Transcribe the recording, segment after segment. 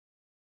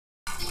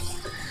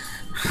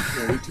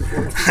All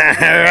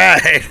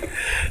right.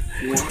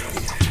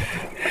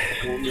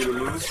 Want me to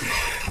move?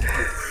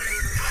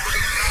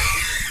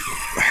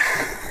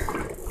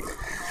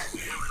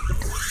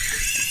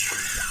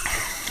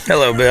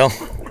 Hello, Bill.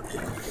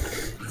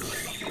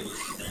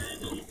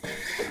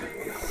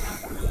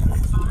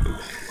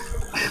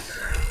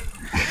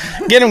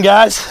 Get him,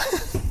 guys.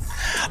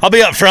 I'll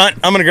be up front.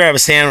 I'm gonna grab a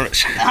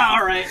sandwich.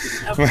 All right.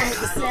 Have fun with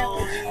the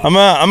sandwich. I'm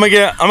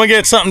gonna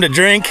get something to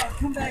drink.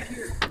 Come back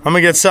here. I'm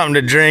gonna get something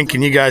to drink,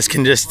 and you guys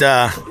can just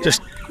You're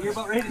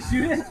about ready to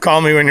shoot it?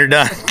 call me when you're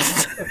done.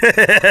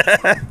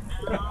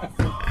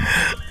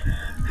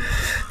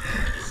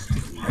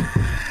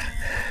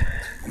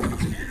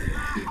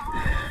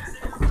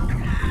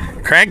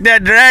 Crank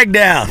that drag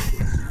down.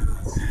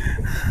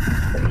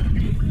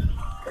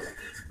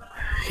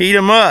 Heat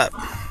them up.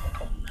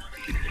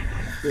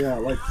 Yeah,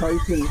 like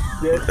Tyson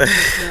did.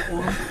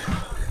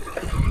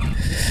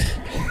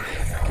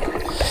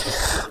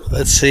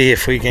 Let's see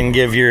if we can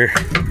give your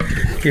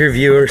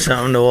viewer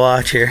something to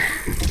watch here.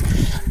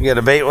 We got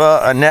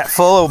a net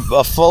full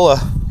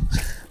of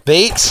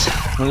baits.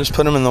 We'll just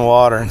put them in the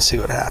water and see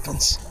what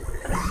happens.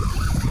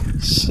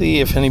 See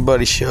if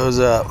anybody shows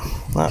up.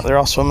 Oh, they're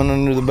all swimming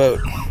under the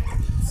boat.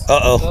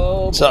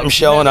 Uh-oh. Something's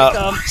showing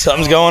up.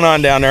 Something's going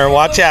on down there.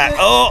 Watch out.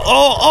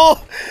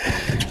 Oh.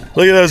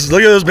 Look at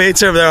those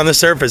baits over there on the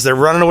surface. They're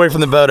running away from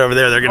the boat over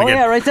there. They're gonna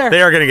right there.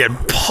 They are gonna get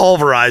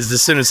pulverized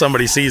as soon as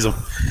somebody sees them.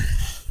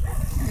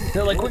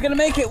 They're like, we're gonna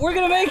make it. We're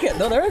gonna make it.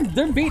 No,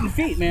 they're beating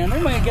feet, man.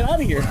 They might get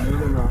out of here. No,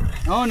 they're not.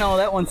 Oh no,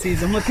 that one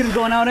sees him. Look at him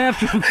going out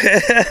after him.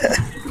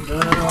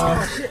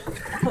 Oh shit! I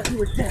thought you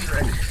were dead,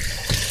 right? I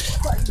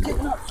thought you were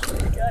giving up.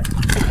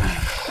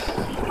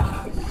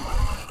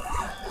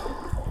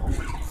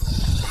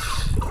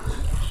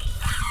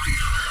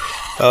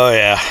 Oh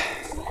yeah.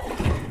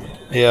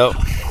 Yep.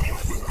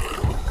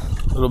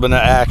 A little bit of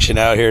action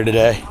out here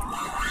today.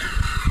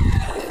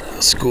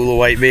 School of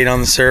whitebait on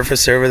the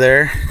surface over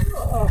there.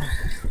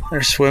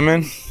 They're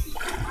swimming.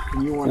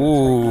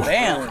 Ooh.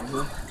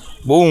 Bam.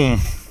 Boom.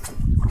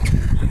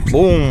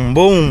 Boom.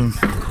 Boom.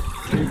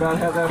 You about to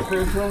have that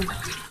fish one?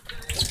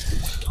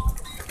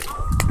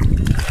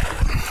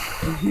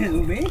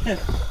 Me?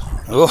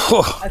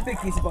 Oh, I think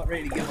he's about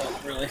ready to give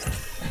up, really.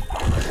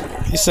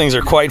 these things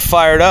are quite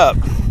fired up.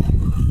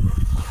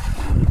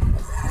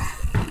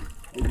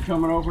 You're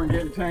coming over and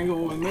getting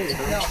tangled with me,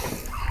 huh? No,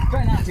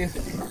 try not to.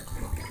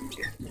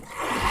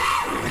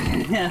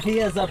 Yeah, he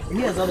has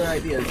other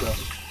ideas though.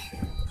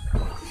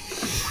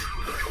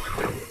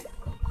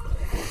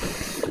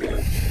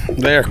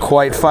 They're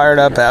quite fired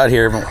up out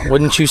here,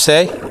 wouldn't you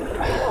say?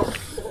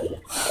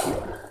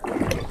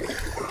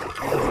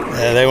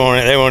 Yeah, they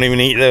won't even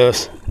eat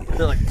those.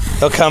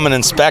 They'll come and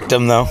inspect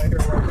them though.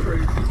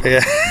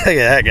 Yeah, look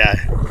at that guy.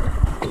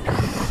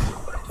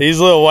 These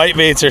little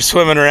whitebaits are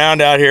swimming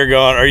around out here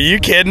going, are you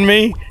kidding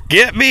me?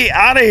 Get me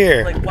out of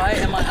here. Like, why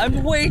am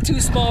I'm way too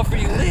small for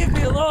you. Leave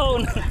me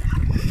alone.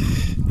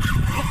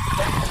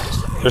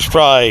 There's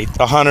probably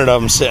 100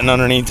 of them sitting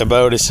underneath the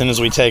boat. As soon as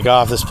we take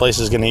off, this place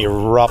is going to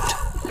erupt.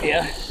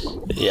 Yeah.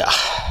 Yeah.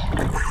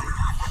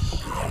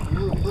 You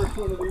were the first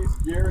one of these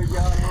Gary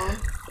got on?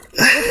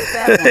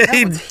 That one. That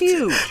one's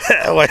huge.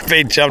 That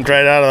whitebait jumped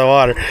right out of the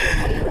water.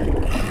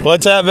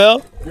 What's that,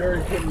 Bill?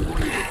 Gary couldn't believe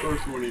the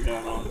first one he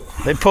got on.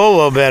 They pull a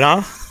little bit,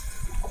 huh?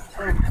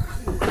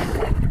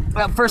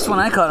 That first one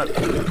I caught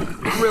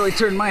really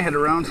turned my head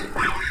around.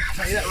 I'll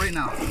tell you that right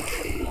now.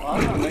 Well,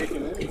 I'm not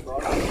making any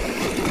progress.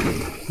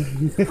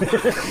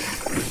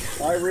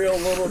 I reel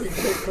little, he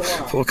takes a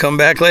lot. We'll come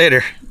back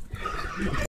later.